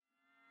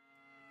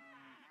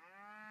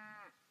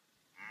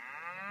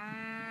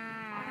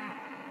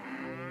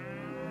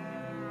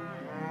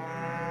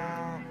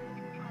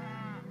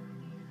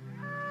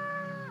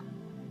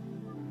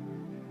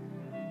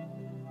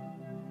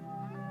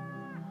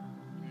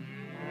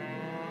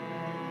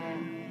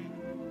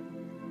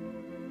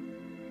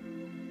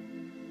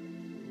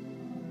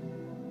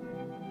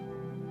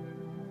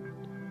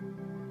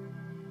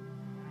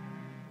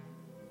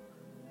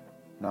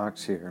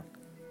Knox here.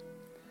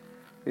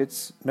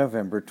 It's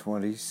November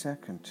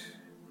 22nd,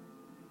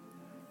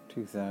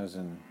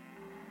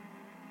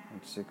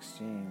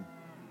 2016.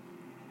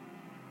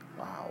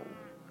 Wow.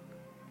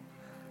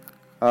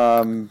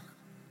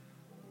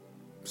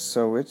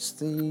 So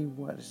it's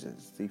what is it?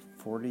 It's the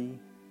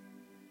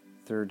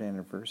 43rd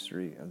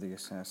anniversary of the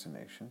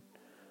assassination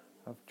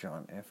of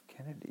John F.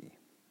 Kennedy.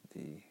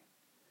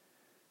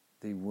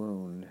 The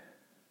wound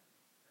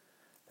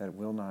that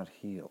will not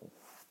heal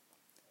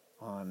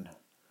on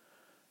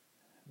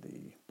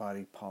the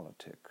body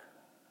politic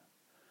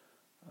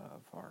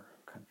of our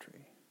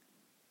country.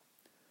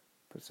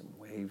 Put some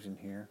waves in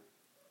here.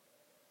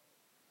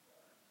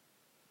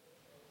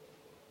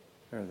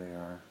 There they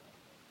are.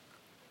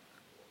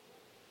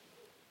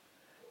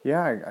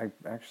 Yeah, I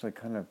actually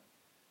kind of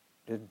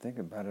didn't think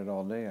about it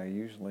all day. I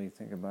usually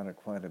think about it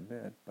quite a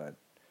bit, but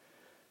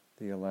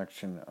the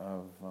election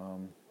of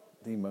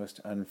the most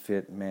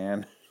unfit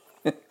man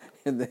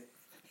in the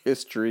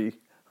history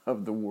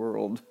of the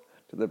world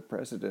to the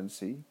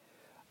presidency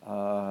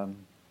kind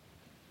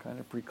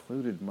of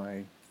precluded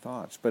my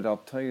thoughts. But I'll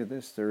tell you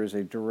this, there is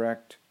a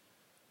direct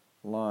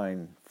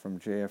line from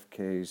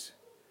JFK's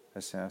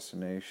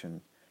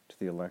assassination to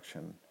the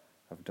election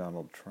of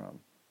Donald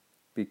Trump,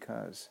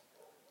 because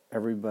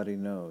everybody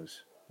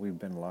knows we've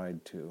been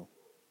lied to.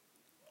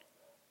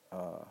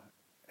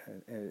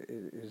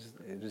 It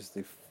is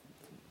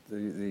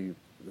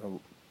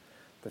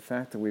the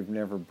fact that we've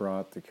never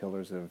brought the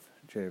killers of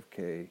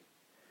JFK,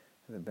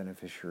 the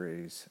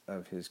beneficiaries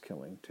of his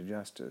killing, to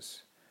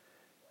justice,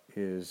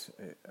 is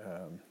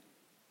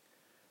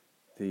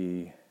at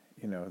the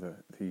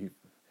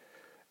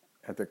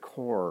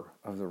core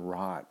of the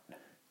rot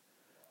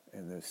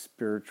and the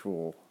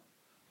spiritual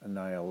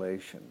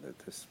annihilation that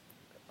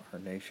our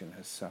nation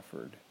has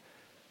suffered,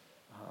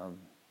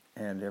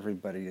 and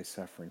everybody is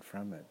suffering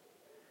from it,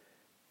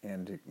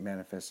 and it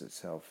manifests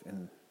itself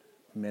in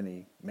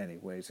many, many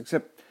ways,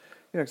 except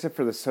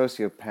for the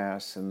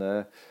sociopaths and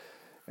the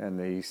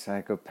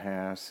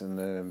psychopaths and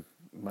the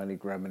money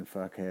grubbing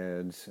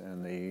fuckheads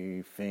and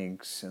the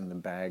finks and the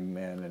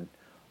bagmen and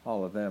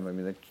all of them. I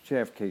mean, the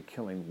JFK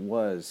killing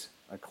was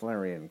a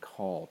clarion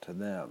call to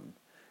them,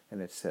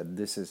 and it said,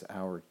 "This is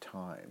our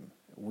time.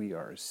 We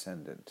are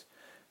ascendant,"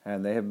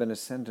 and they have been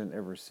ascendant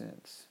ever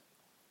since.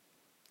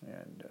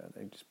 And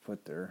they just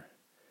put their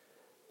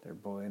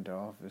boy into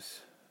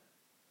office.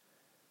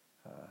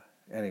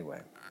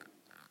 Anyway,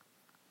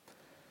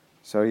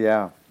 so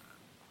yeah,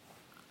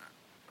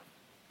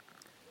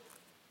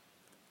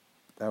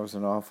 that was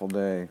an awful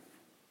day.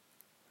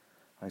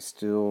 I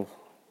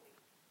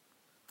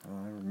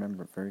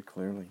remember it very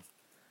clearly.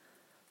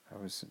 I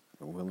was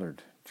at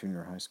Willard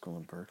Junior High School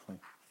in Berkeley.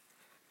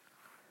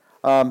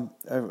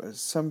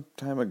 Some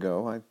time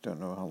ago, I don't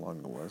know how long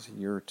it was, a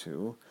year or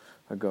two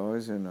ago, I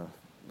was in a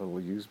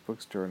little used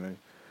bookstore and I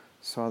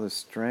saw this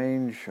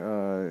strange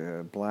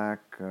black,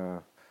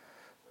 it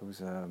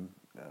was a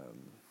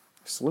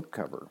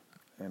slipcover,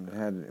 and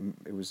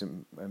it was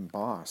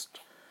embossed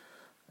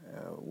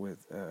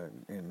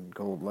in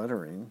gold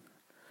lettering.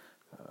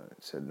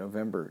 It said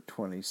November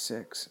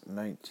 26,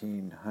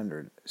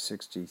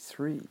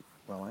 1963.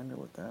 Well, I know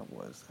what that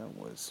was. That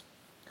was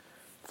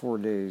 4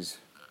 days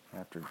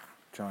after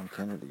John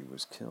Kennedy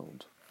was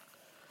killed.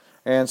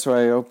 And so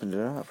I opened it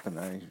up and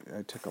I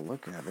took a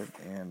look at it,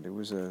 and it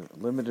was a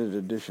limited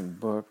edition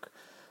book,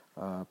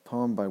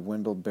 poem by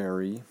Wendell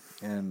Berry,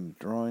 and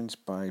drawings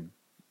by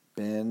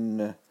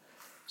Ben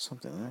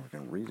something. I'm never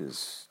going to read his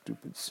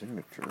stupid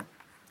signature.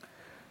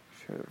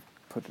 Should have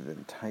put it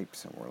in type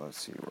somewhere. Let's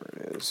see where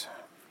it is.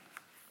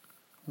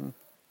 I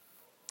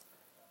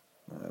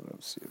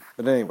don't see it.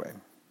 But anyway.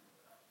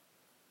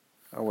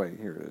 Oh, wait,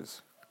 here it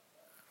is.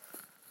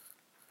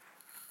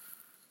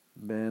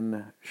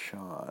 Ben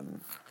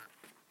Shahn.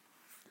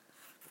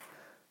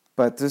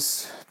 But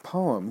this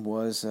poem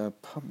was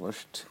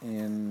published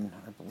in,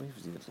 I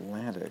believe, the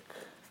Atlantic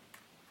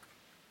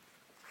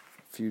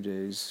a few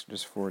days,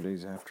 just 4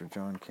 days after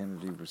John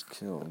Kennedy was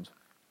killed.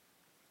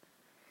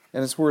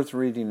 And it's worth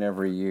reading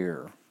every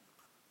year.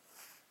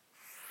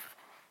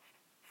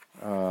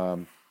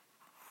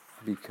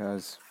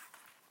 Because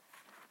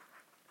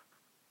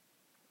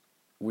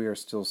we are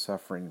still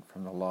suffering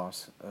from the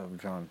loss of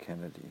John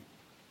Kennedy.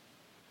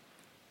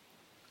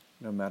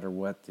 No matter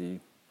what the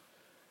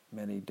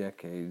many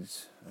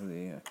decades of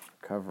the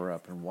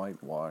cover-up and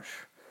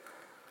whitewash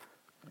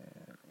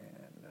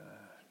and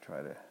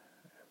try to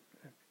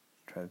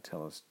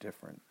tell us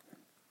different.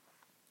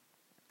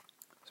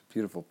 It's a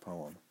beautiful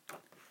poem.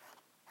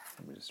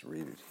 Let me just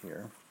read it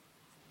here.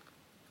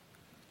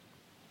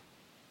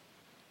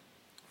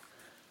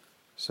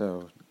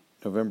 So,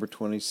 November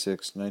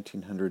 26,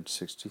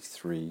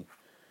 1963,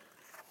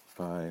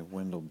 by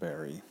Wendell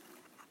Berry,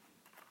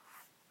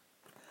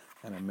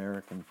 an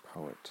American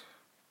poet.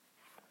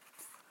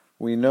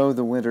 We know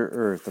the winter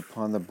earth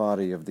upon the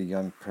body of the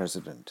young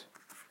president,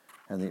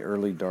 and the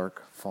early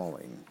dark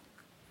falling.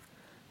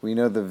 We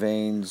know the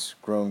veins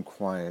grown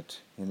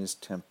quiet in his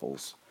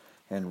temples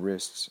and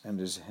wrists and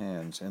his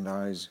hands and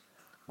eyes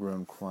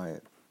grown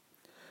quiet.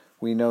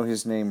 We know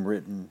his name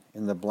written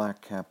in the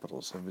black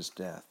capitals of his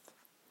death,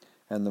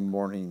 and the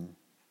mourners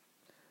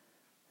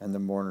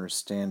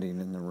standing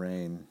in the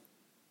rain,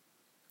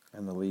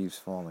 and the leaves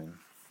falling.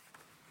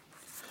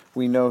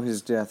 We know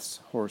his death's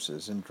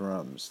horses and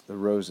drums, the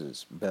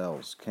roses,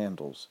 bells,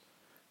 candles,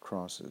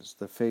 crosses,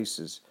 the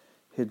faces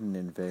hidden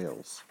in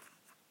veils.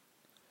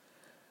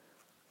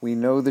 We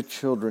know the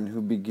children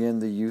who begin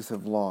the youth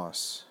of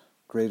loss,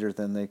 greater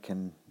than they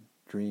can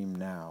dream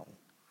now.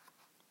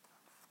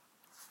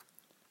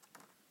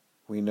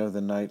 We know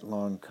the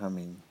night-long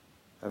coming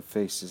of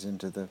faces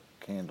into the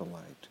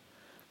candlelight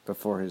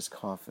before his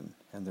coffin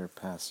and their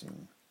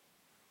passing.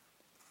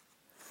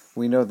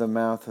 We know the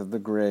mouth of the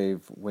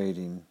grave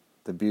waiting,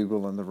 the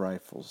bugle and the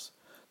rifles,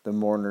 the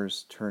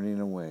mourners turning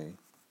away.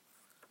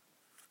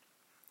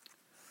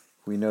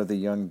 We know the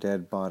young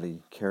dead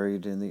body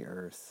carried in the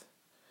earth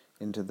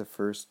into the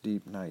first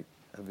deep night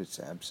of its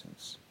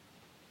absence.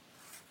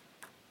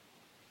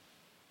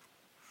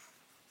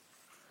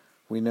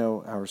 We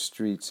know our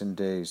streets and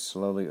days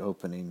slowly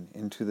opening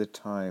into the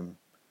time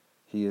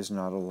he is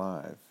not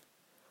alive,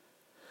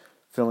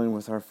 filling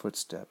with our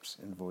footsteps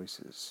and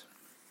voices.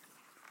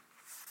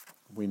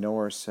 We know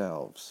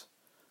ourselves,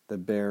 the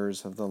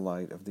bearers of the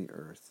light of the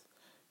earth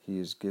he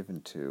is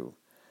given to,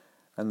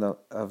 and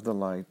of the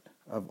light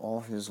of all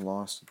his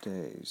lost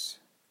days.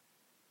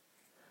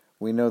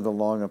 We know the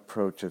long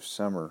approach of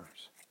summer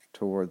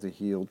toward the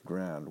healed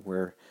ground,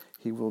 where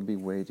he will be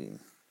waiting,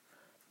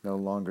 no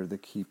longer the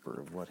keeper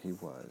of what he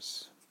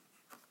was.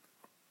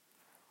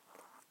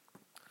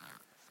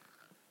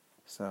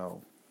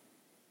 So,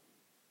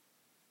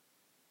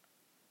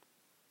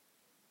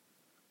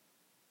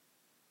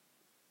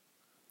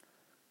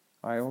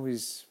 I'm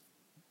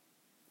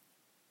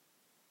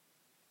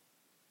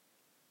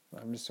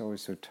just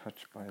always so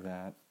touched by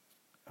that.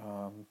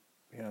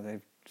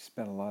 They've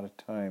spent a lot of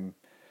time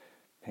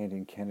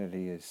painting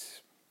Kennedy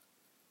as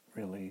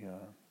really,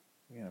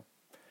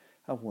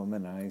 a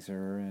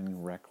womanizer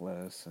and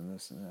reckless and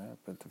this and that.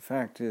 But the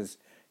fact is,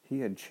 he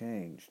had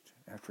changed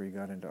after he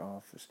got into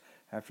office,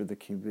 after the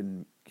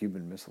Cuban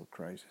Missile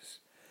Crisis.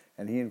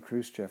 And he and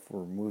Khrushchev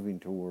were moving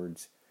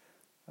towards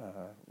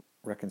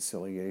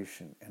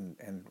reconciliation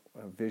and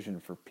a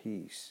vision for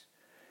peace.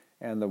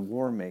 And the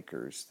war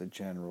makers, the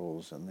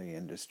generals and the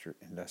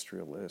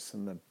industrialists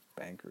and the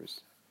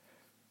bankers,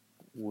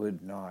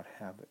 would not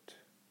have it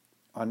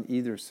on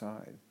either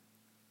side.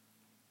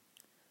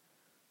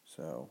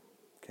 So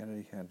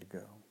Kennedy had to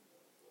go.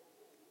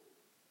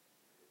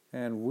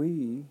 And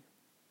we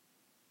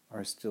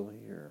are still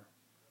here,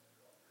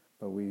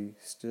 but we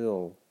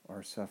still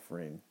are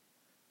suffering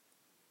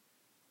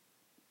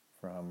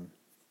from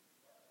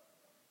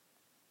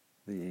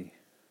the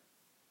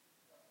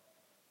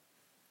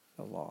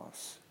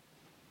loss.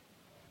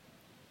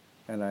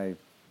 And I've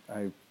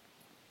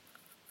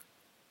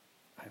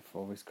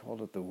always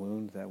called it the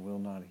wound that will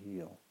not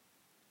heal.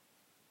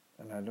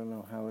 And I don't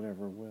know how it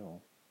ever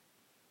will.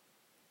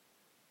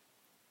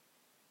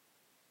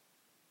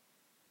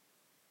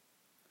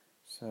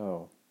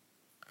 So,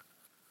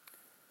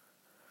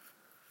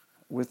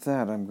 with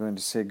that, I'm going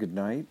to say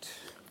goodnight.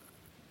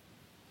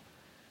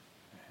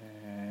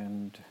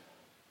 And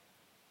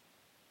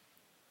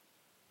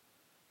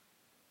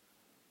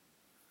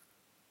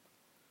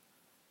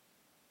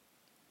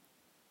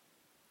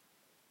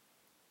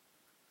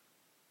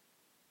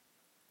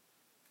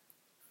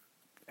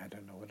I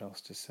don't know what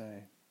else to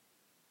say.